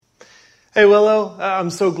Hey Willow, I'm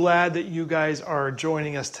so glad that you guys are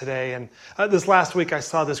joining us today. And this last week I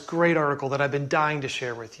saw this great article that I've been dying to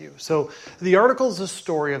share with you. So the article is a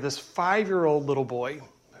story of this 5-year-old little boy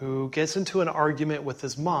who gets into an argument with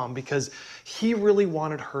his mom because he really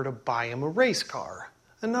wanted her to buy him a race car.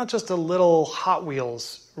 And not just a little Hot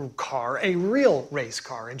Wheels car, a real race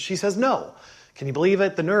car. And she says no. Can you believe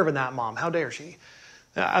it? The nerve in that mom. How dare she?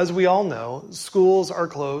 As we all know, schools are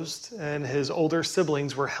closed and his older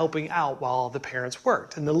siblings were helping out while the parents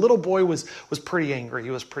worked. And the little boy was pretty angry. He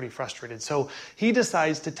was pretty frustrated. So he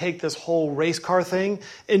decides to take this whole race car thing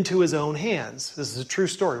into his own hands. This is a true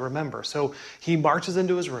story, remember. So he marches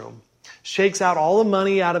into his room, shakes out all the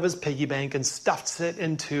money out of his piggy bank and stuffs it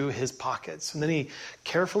into his pockets. And then he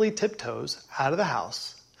carefully tiptoes out of the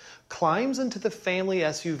house, climbs into the family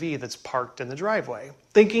SUV that's parked in the driveway,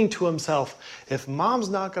 thinking to himself, if mom's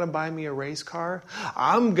not going to buy me a race car,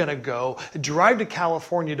 I'm going to go drive to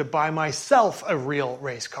California to buy myself a real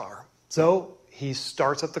race car. So he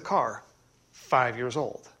starts up the car, 5 years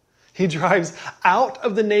old. He drives out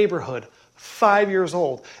of the neighborhood, 5 years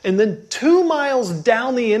old. And then 2 miles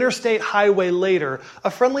down the interstate highway later, a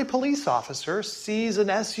friendly police officer sees an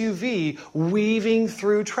SUV weaving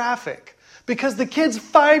through traffic. Because the kid's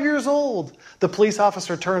 5 years old. The police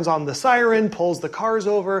officer turns on the siren, pulls the cars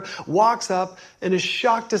over, walks up, and is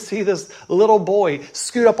shocked to see this little boy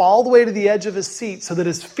scoot up all the way to the edge of his seat so that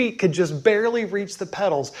his feet could just barely reach the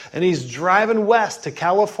pedals. And he's driving west to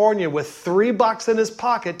California with $3 in his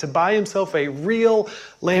pocket to buy himself a real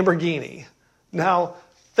Lamborghini. Now,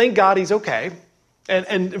 thank God he's okay.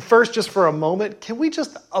 And first, just for a moment, can we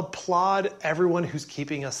just applaud everyone who's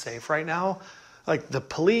keeping us safe right now? Like the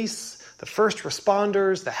police, the first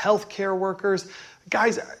responders, the healthcare workers.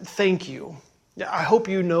 Guys, thank you. I hope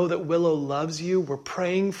you know that Willow loves you. We're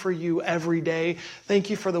praying for you every day. Thank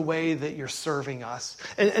you for the way that you're serving us.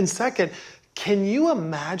 And second, can you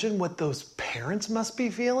imagine what those parents must be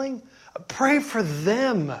feeling? Pray for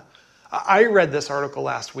them. I read this article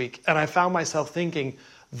last week and I found myself thinking,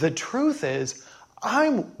 the truth is,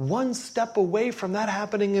 I'm one step away from that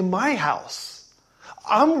happening in my house.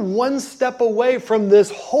 I'm one step away from this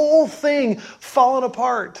whole thing falling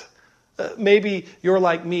apart. Maybe you're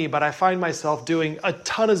like me, but I find myself doing a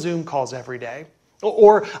ton of Zoom calls every day.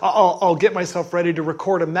 Or I'll get myself ready to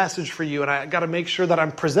record a message for you, and I got to make sure that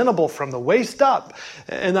I'm presentable from the waist up.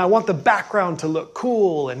 And I want the background to look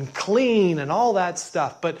cool and clean and all that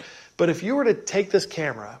stuff. But if you were to take this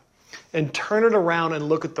camera and turn it around and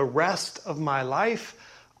look at the rest of my life,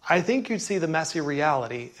 I think you'd see the messy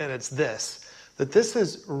reality, and it's this. That this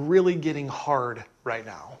is really getting hard right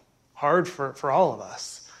now. Hard for all of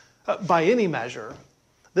us. By any measure,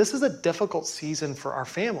 this is a difficult season for our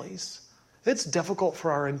families. It's difficult for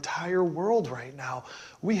our entire world right now.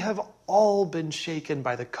 We have all been shaken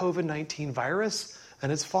by the COVID-19 virus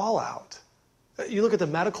and its fallout. You look at the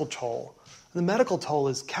medical toll. The medical toll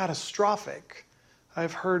is catastrophic.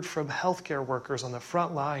 I've heard from healthcare workers on the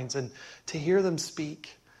front lines, and to hear them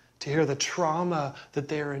speak, to hear the trauma that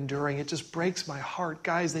they are enduring, it just breaks my heart.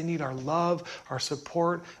 Guys, they need our love, our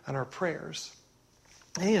support, and our prayers.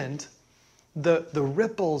 And the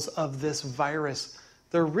ripples of this virus,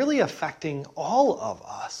 they're really affecting all of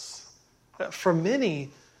us. For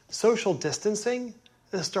many, social distancing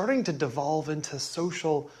is starting to devolve into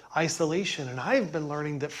social isolation. And I've been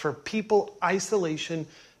learning that for people, isolation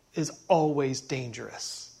is always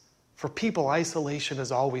dangerous. For people, isolation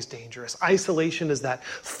is always dangerous. Isolation is that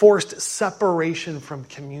forced separation from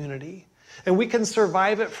community. And we can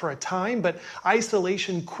survive it for a time, but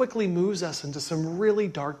isolation quickly moves us into some really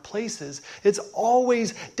dark places. It's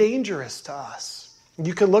always dangerous to us.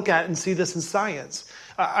 You can look at and see this in science.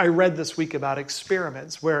 I read this week about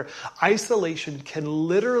experiments where isolation can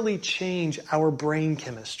literally change our brain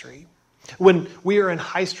chemistry. When we are in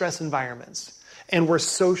high-stress environments, and we're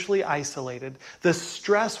socially isolated, the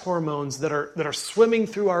stress hormones that are swimming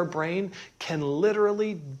through our brain can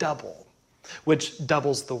literally double, which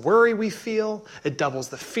doubles the worry we feel, it doubles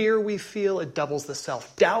the fear we feel, it doubles the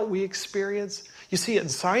self-doubt we experience. You see it in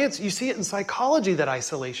science, you see it in psychology that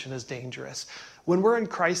isolation is dangerous. When we're in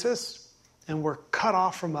crisis and we're cut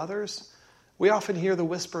off from others, we often hear the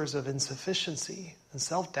whispers of insufficiency and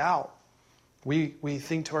self-doubt. We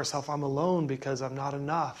think to ourselves, I'm alone because I'm not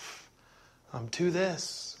enough. I'm too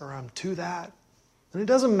this or I'm too that. And it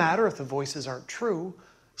doesn't matter if the voices aren't true.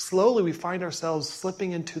 Slowly we find ourselves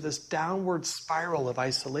slipping into this downward spiral of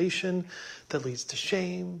isolation that leads to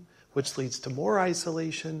shame, which leads to more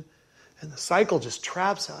isolation. And the cycle just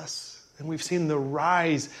traps us. And we've seen the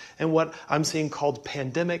rise in what I'm seeing called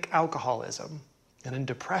pandemic alcoholism and in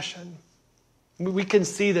depression. We can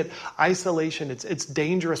see that isolation, it's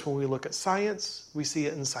dangerous when we look at science. We see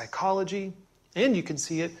it in psychology, and you can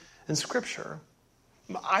see it in Scripture.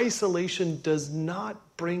 Isolation does not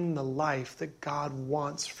bring the life that God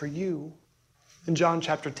wants for you. In John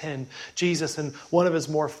chapter 10, Jesus, in one of his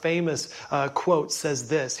more famous quotes, says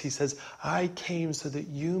this. He says, "I came so that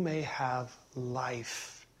you may have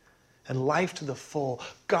life, and life to the full."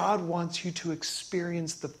 God wants you to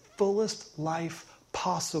experience the fullest life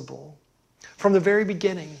possible. From the very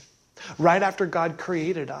beginning, right after God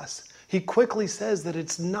created us, he quickly says that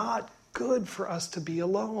it's not good for us to be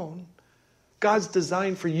alone. God's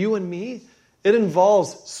design for you and me, it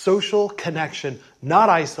involves social connection, not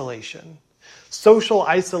isolation. Social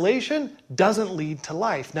isolation doesn't lead to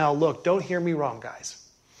life. Now look, don't hear me wrong, guys.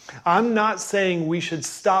 I'm not saying we should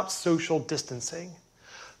stop social distancing.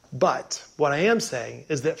 But what I am saying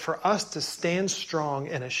is that for us to stand strong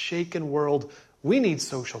in a shaken world, we need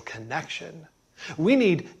social connection. We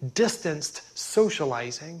need distanced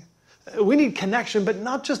socializing. We need connection, but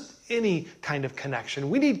not just any kind of connection.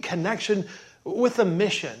 We need connection with a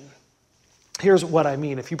mission. Here's what I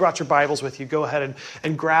mean. If you brought your Bibles with you, go ahead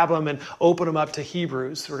and grab them and open them up to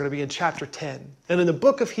Hebrews. We're going to be in chapter 10. And in the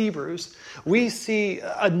book of Hebrews, we see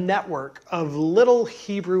a network of little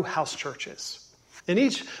Hebrew house churches. In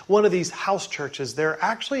each one of these house churches, they're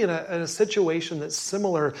actually in a situation that's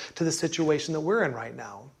similar to the situation that we're in right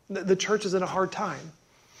now. The church is in a hard time.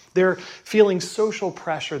 They're feeling social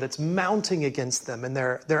pressure that's mounting against them, and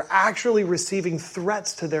they're actually receiving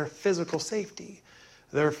threats to their physical safety.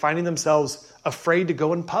 They're finding themselves afraid to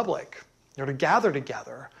go in public or to gather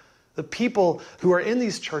together. The people who are in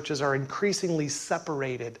these churches are increasingly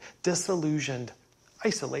separated, disillusioned,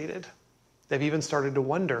 isolated. They've even started to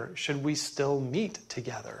wonder, should we still meet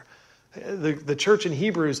together? The church in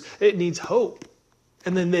Hebrews, it needs hope.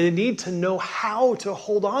 And then they need to know how to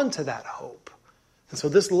hold on to that hope. And so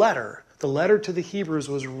this letter, the letter to the Hebrews,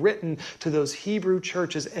 was written to those Hebrew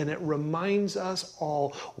churches, and it reminds us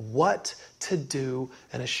all what to do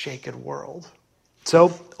in a shaken world.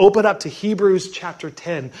 So open up to Hebrews chapter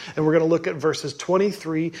 10, and we're going to look at verses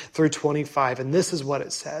 23 through 25. And this is what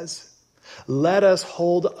it says. "Let us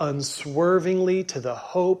hold unswervingly to the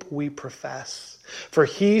hope we profess, for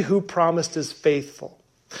he who promised is faithful.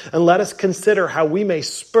 And let us consider how we may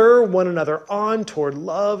spur one another on toward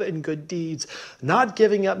love and good deeds, not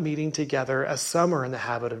giving up meeting together as some are in the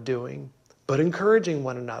habit of doing, but encouraging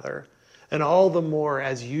one another, and all the more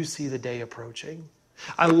as you see the day approaching."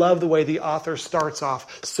 I love the way the author starts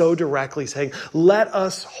off so directly saying, "Let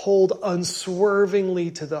us hold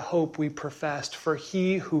unswervingly to the hope we professed, for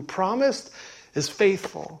he who promised is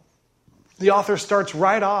faithful." The author starts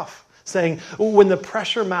right off saying, when the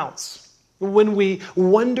pressure mounts, when we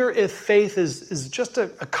wonder if faith is just a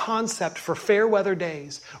concept for fair weather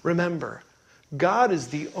days, remember, God is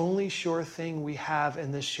the only sure thing we have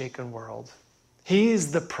in this shaken world.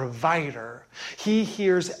 He's the provider. He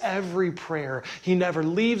hears every prayer. He never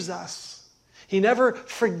leaves us. He never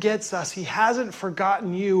forgets us. He hasn't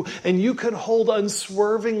forgotten you, and you can hold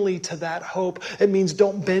unswervingly to that hope. It means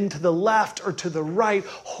don't bend to the left or to the right.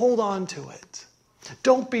 Hold on to it.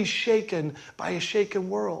 Don't be shaken by a shaken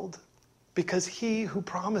world, because he who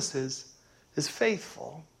promises is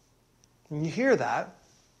faithful. And you hear that,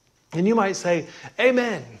 and you might say,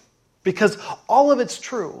 amen, because all of it's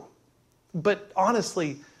true. But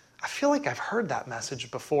honestly, I feel like I've heard that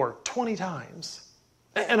message before 20 times.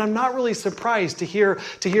 And I'm not really surprised to hear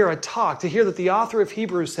that the author of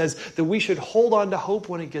Hebrews says that we should hold on to hope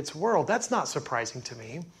when it gets world. That's not surprising to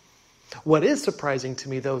me. What is surprising to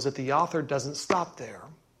me, though, is that the author doesn't stop there.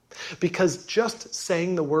 Because just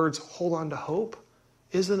saying the words, hold on to hope,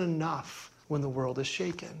 isn't enough when the world is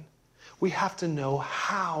shaken. We have to know,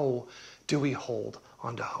 how do we hold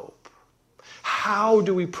on to hope? How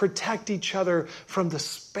do we protect each other from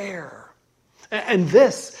despair? And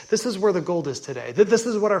this is where the gold is today. This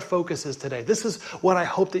is what our focus is today. This is what I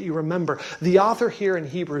hope that you remember. The author here in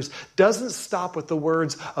Hebrews doesn't stop with the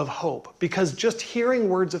words of hope, because just hearing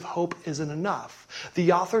words of hope isn't enough.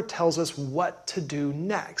 The author tells us what to do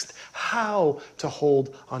next, how to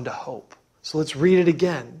hold on to hope. So let's read it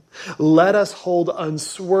again. "Let us hold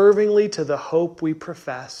unswervingly to the hope we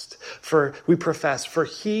profess, for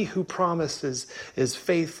he who promises is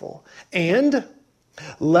faithful. And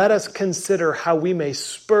let us consider how we may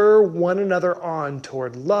spur one another on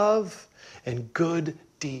toward love and good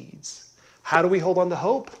deeds." How do we hold on to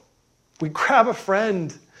hope? We grab a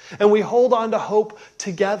friend and we hold on to hope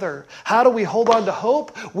together. How do we hold on to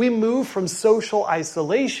hope? We move from social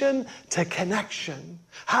isolation to connection.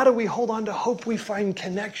 How do we hold on to hope? We find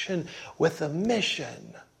connection with a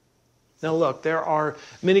mission. Now look, there are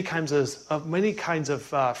many kinds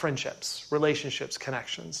of friendships, relationships,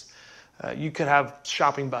 connections. You could have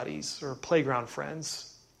shopping buddies or playground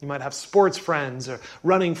friends. You might have sports friends or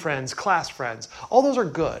running friends, class friends. All those are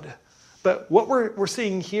good. But what we're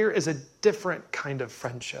seeing here is a different kind of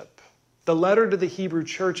friendship. The letter to the Hebrew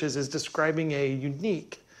churches is describing a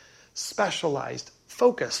unique, specialized,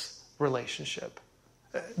 focused relationship.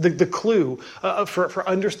 The clue for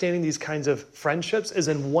understanding these kinds of friendships is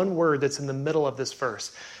in one word that's in the middle of this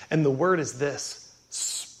verse. And the word is this: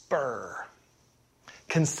 spur.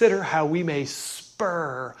 Consider how we may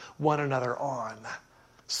spur one another on.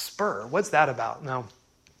 Spur, what's that about? Now,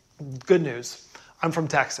 good news. I'm from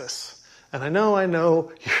Texas. And I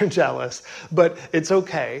know you're jealous, but it's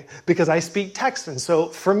okay because I speak Texan. So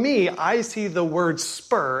for me, I see the word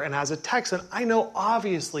spur, and as a Texan, I know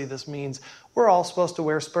obviously this means we're all supposed to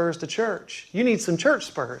wear spurs to church. You need some church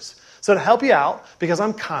spurs. So to help you out, because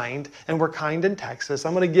I'm kind, and we're kind in Texas,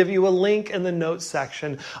 I'm going to give you a link in the notes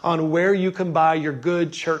section on where you can buy your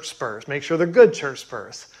good church spurs. Make sure they're good church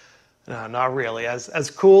spurs. No, not really. As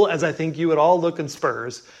cool as I think you would all look in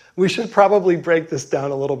spurs, we should probably break this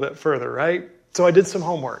down a little bit further, right? So I did some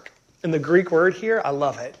homework. And the Greek word here, I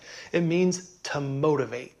love it. It means to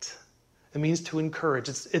motivate. It means to encourage.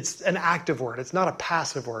 It's an active word. It's not a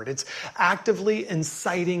passive word. It's actively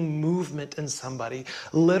inciting movement in somebody.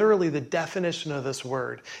 Literally, the definition of this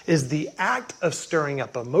word is the act of stirring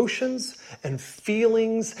up emotions and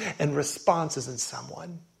feelings and responses in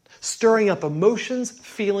someone. Stirring up emotions,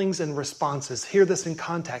 feelings, and responses. Hear this in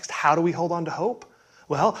context. How do we hold on to hope?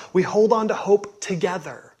 Well, we hold on to hope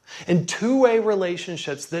together in two-way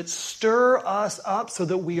relationships that stir us up so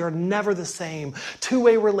that we are never the same.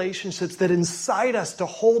 Two-way relationships that incite us to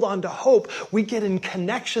hold on to hope. We get in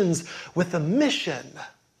connections with a mission.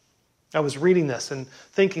 I was reading this and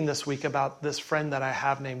thinking this week about this friend that I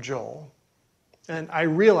have named Joel. And I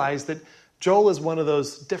realized that Joel is one of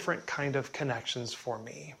those different kind of connections for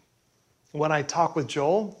me. When I talk with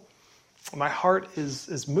Joel, my heart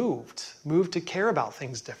is moved to care about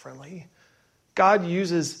things differently. God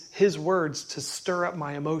uses his words to stir up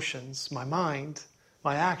my emotions, my mind,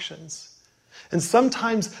 my actions. And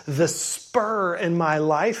sometimes the spur in my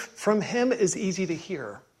life from him is easy to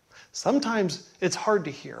hear. Sometimes it's hard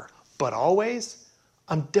to hear, but always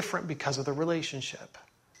I'm different because of the relationship.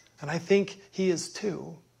 And I think he is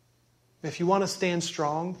too. If you want to stand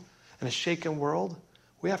strong in a shaken world,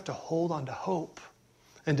 we have to hold on to hope.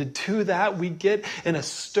 And to do that, we get in a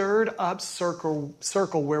stirred up circle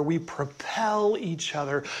where we propel each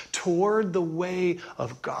other toward the way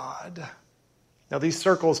of God. Now, these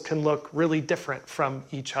circles can look really different from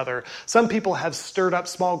each other. Some people have stirred up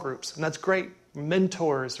small groups, and that's great.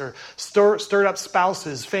 Mentors or stirred up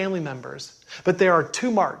spouses, family members. But there are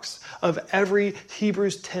two marks of every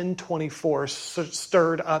Hebrews 10:24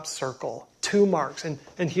 stirred up circle. Two marks.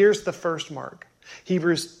 And here's the first mark.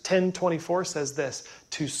 Hebrews 10:24 says this: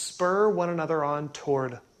 to spur one another on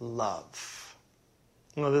toward love.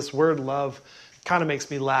 You know, this word love kind of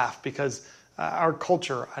makes me laugh because our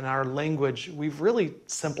culture and our language, we've really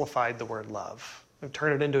simplified the word love. We've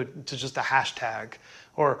turned it into just a hashtag,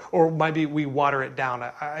 or maybe we water it down.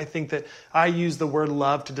 I think that I use the word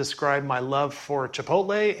love to describe my love for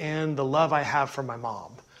Chipotle and the love I have for my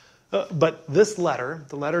mom. But this letter,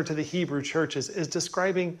 the letter to the Hebrew churches, is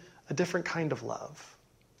describing a different kind of love.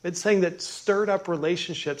 It's saying that stirred up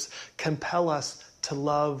relationships compel us to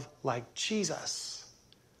love like Jesus.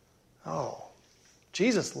 Oh,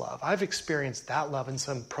 Jesus' love. I've experienced that love in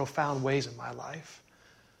some profound ways in my life.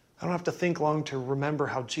 I don't have to think long to remember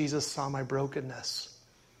how Jesus saw my brokenness,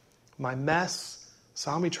 my mess,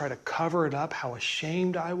 saw me try to cover it up, how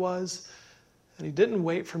ashamed I was, and he didn't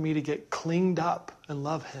wait for me to get cleaned up and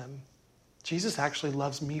love him. Jesus actually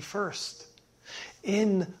loves me first.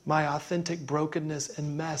 In my authentic brokenness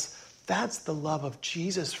and mess, that's the love of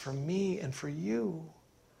Jesus for me and for you.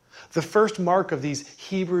 The first mark of these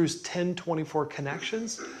Hebrews 10:24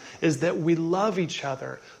 connections is that we love each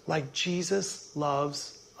other like Jesus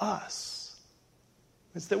loves us.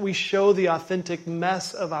 It's that we show the authentic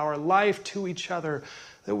mess of our life to each other,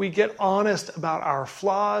 that we get honest about our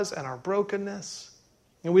flaws and our brokenness,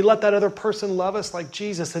 and we let that other person love us like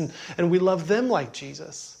Jesus, and we love them like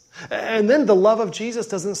Jesus. And then the love of Jesus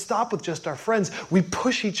doesn't stop with just our friends. We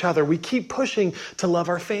push each other. We keep pushing to love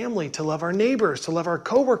our family, to love our neighbors, to love our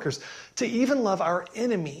coworkers, to even love our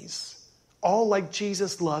enemies, all like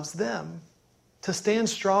Jesus loves them. To stand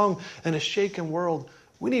strong in a shaken world,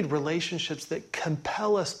 we need relationships that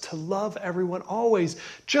compel us to love everyone always,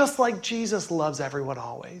 just like Jesus loves everyone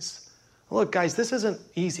always. Look, guys, this isn't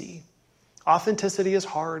easy. Authenticity is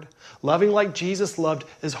hard. Loving like Jesus loved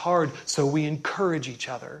is hard, so we encourage each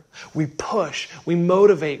other. We push, we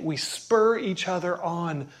motivate, we spur each other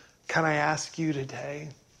on. Can I ask you today,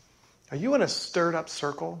 are you in a stirred up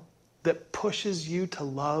circle that pushes you to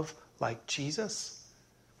love like Jesus?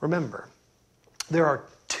 Remember, there are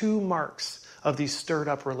two marks of these stirred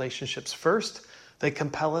up relationships. First, they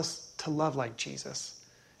compel us to love like Jesus.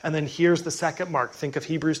 And then here's the second mark. Think of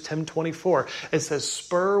Hebrews 10:24. It says,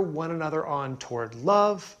 spur one another on toward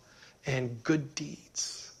love and good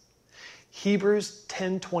deeds. Hebrews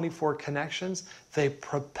 10:24 connections, they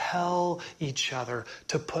propel each other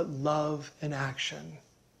to put love in action,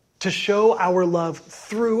 to show our love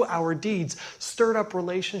through our deeds. Stirred up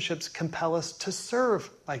relationships compel us to serve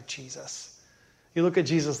like Jesus. You look at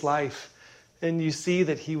Jesus' life and you see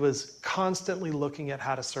that he was constantly looking at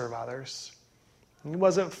how to serve others. He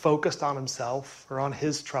wasn't focused on himself or on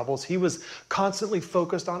his troubles. He was constantly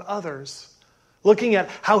focused on others, looking at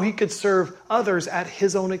how he could serve others at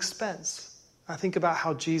his own expense. I think about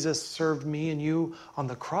how Jesus served me and you on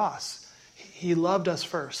the cross. He loved us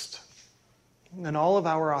first. In all of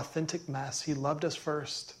our authentic mess, he loved us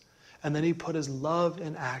first. And then he put his love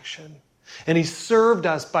in action. And he served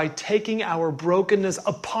us by taking our brokenness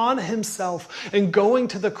upon himself and going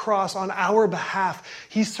to the cross on our behalf.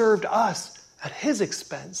 He served us at his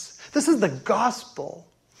expense. This is the gospel.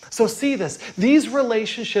 So see this. These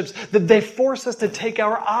relationships, that they force us to take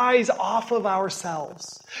our eyes off of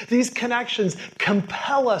ourselves. These connections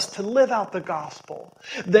compel us to live out the gospel.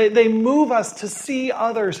 They move us to see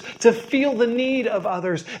others, to feel the need of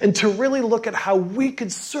others, and to really look at how we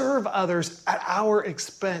could serve others at our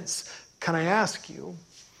expense. Can I ask you,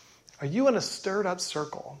 are you in a stirred up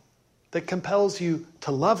circle that compels you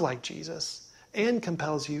to love like Jesus and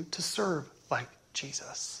compels you to serve like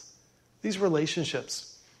Jesus? These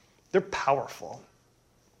relationships, they're powerful.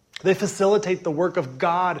 They facilitate the work of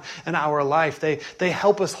God in our life. They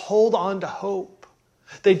help us hold on to hope.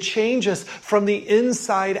 They change us from the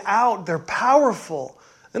inside out. They're powerful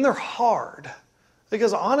and they're hard.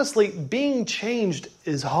 Because honestly, being changed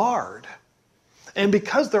is hard. And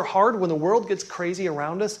because they're hard, when the world gets crazy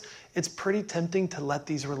around us, it's pretty tempting to let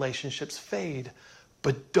these relationships fade.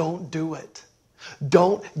 But don't do it.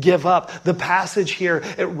 Don't give up. The passage here,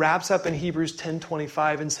 it wraps up in Hebrews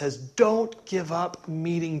 10:25 and says, don't give up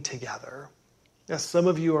meeting together. As some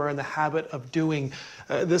of you are in the habit of doing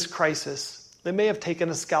this crisis, they may have taken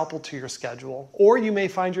a scalpel to your schedule, or you may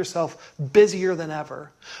find yourself busier than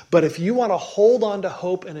ever. But if you want to hold on to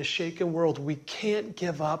hope in a shaken world, we can't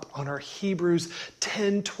give up on our Hebrews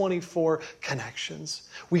 10:24 connections.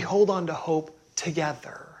 We hold on to hope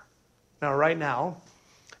together. Now, right now,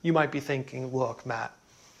 you might be thinking, look, Matt,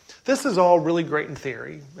 this is all really great in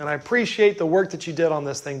theory, and I appreciate the work that you did on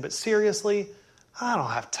this thing, but seriously, I don't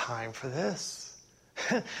have time for this.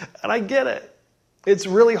 And I get it. It's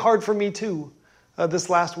really hard for me too. This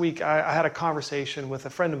last week, I had a conversation with a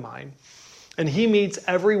friend of mine, and he meets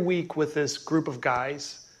every week with this group of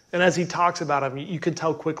guys. And as he talks about them, you can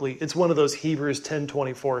tell quickly, it's one of those Hebrews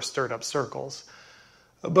 10:24 stirred up circles.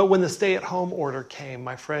 But when the stay-at-home order came,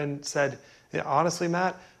 my friend said, honestly,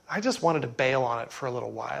 Matt, I just wanted to bail on it for a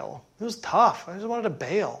little while. It was tough. I just wanted to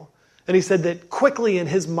bail. And he said that quickly in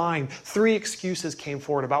his mind, 3 excuses came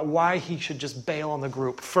forward about why he should just bail on the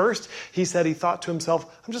group. First, he said he thought to himself,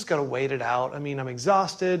 I'm just going to wait it out. I mean, I'm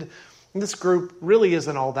exhausted. This group really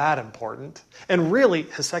isn't all that important. And really,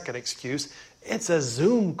 his second excuse, it's a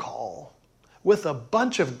Zoom call with a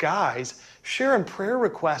bunch of guys sharing prayer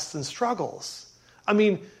requests and struggles. I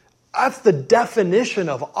mean, that's the definition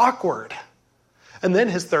of awkward. And then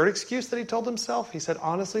his third excuse that he told himself, he said,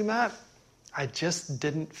 honestly, Matt, I just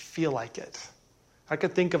didn't feel like it. I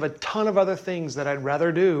could think of a ton of other things that I'd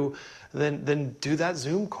rather do than do that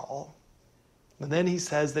Zoom call. And then he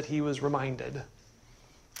says that he was reminded.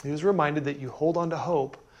 He was reminded that you hold on to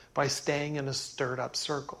hope by staying in a stirred up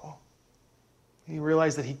circle. He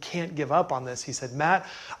realized that he can't give up on this. He said, Matt,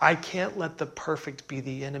 I can't let the perfect be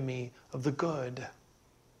the enemy of the good,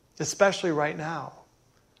 especially right now.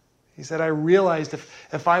 He said, I realized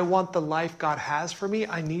if I want the life God has for me,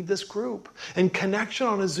 I need this group. And connection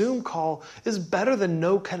on a Zoom call is better than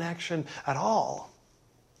no connection at all.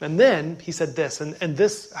 And then he said this, and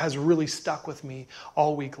this has really stuck with me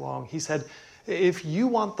all week long. He said, if you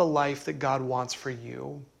want the life that God wants for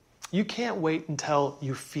you, you can't wait until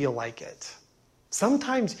you feel like it.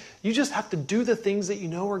 Sometimes you just have to do the things that you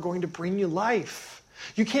know are going to bring you life.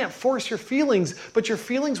 You can't force your feelings, but your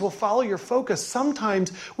feelings will follow your focus.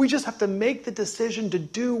 Sometimes we just have to make the decision to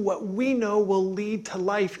do what we know will lead to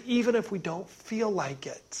life, even if we don't feel like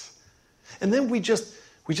it. And then we just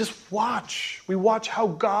We just watch. We watch how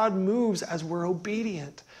God moves as we're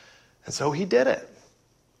obedient. And so he did it.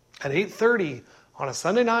 At 8:30 on a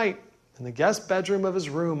Sunday night, in the guest bedroom of his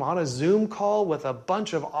room, on a Zoom call with a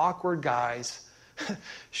bunch of awkward guys,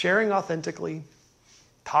 sharing authentically,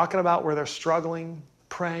 talking about where they're struggling,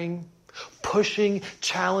 praying, pushing,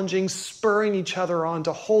 challenging, spurring each other on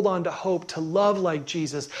to hold on to hope, to love like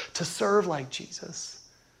Jesus, to serve like Jesus.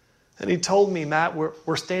 And he told me, Matt,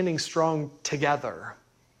 we're standing strong together.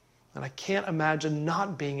 And I can't imagine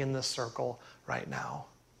not being in this circle right now.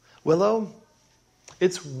 Willow,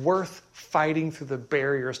 it's worth fighting through the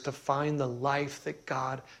barriers to find the life that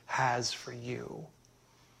God has for you.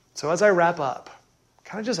 So as I wrap up,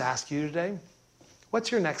 can I just ask you today,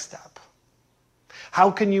 what's your next step? How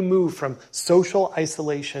can you move from social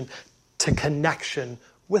isolation to connection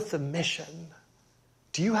with the mission?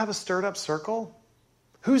 Do you have a stirred up circle?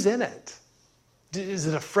 Who's in it? Is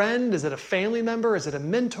it a friend? Is it a family member? Is it a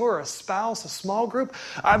mentor, a spouse, a small group?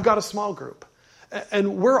 I've got a small group.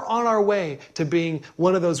 And we're on our way to being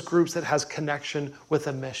one of those groups that has connection with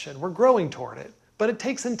a mission. We're growing toward it, but it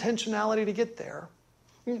takes intentionality to get there.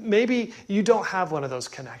 Maybe you don't have one of those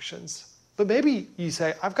connections, but maybe you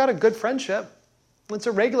say, I've got a good friendship. It's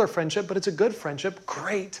a regular friendship, but it's a good friendship.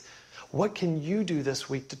 Great. What can you do this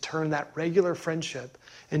week to turn that regular friendship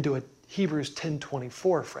into a Hebrews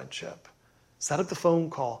 10:24 friendship? Set up the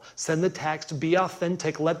phone call, send the text, be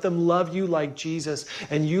authentic, let them love you like Jesus,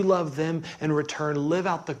 and you love them in return. Live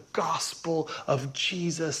out the gospel of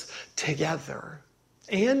Jesus together.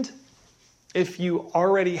 And if you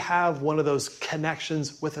already have one of those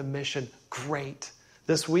connections with a mission, great.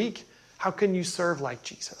 This week, how can you serve like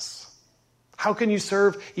Jesus? How can you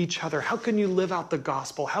serve each other? How can you live out the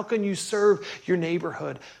gospel? How can you serve your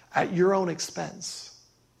neighborhood at your own expense?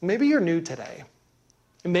 Maybe you're new today.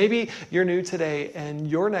 Maybe you're new today and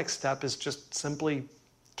your next step is just simply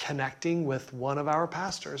connecting with one of our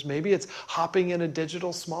pastors. Maybe it's hopping in a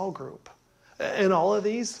digital small group. In all of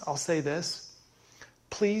these, I'll say this,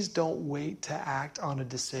 please don't wait to act on a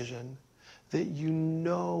decision that you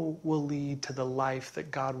know will lead to the life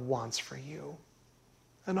that God wants for you.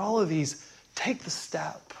 In all of these, take the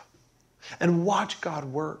step and watch God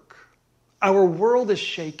work. Our world is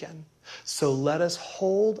shaken. So let us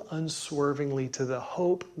hold unswervingly to the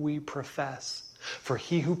hope we profess. For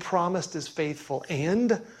he who promised is faithful.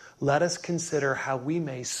 And let us consider how we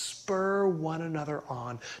may spur one another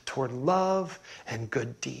on toward love and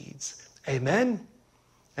good deeds. Amen?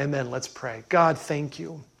 Amen. Let's pray. God, thank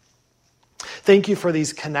you. Thank you for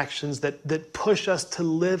these connections that push us to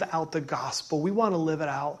live out the gospel. We want to live it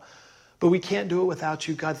out, but we can't do it without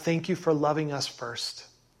you. God, thank you for loving us first.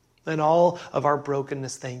 In all of our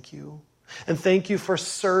brokenness, thank you. And thank you for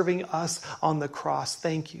serving us on the cross.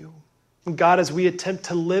 Thank you. And God, as we attempt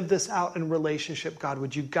to live this out in relationship, God,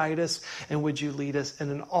 would you guide us and would you lead us?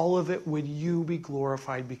 And in all of it, would you be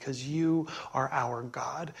glorified because you are our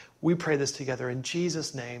God. We pray this together in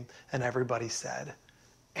Jesus' name. And everybody said,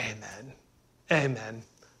 amen. Amen.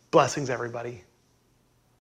 Blessings, everybody.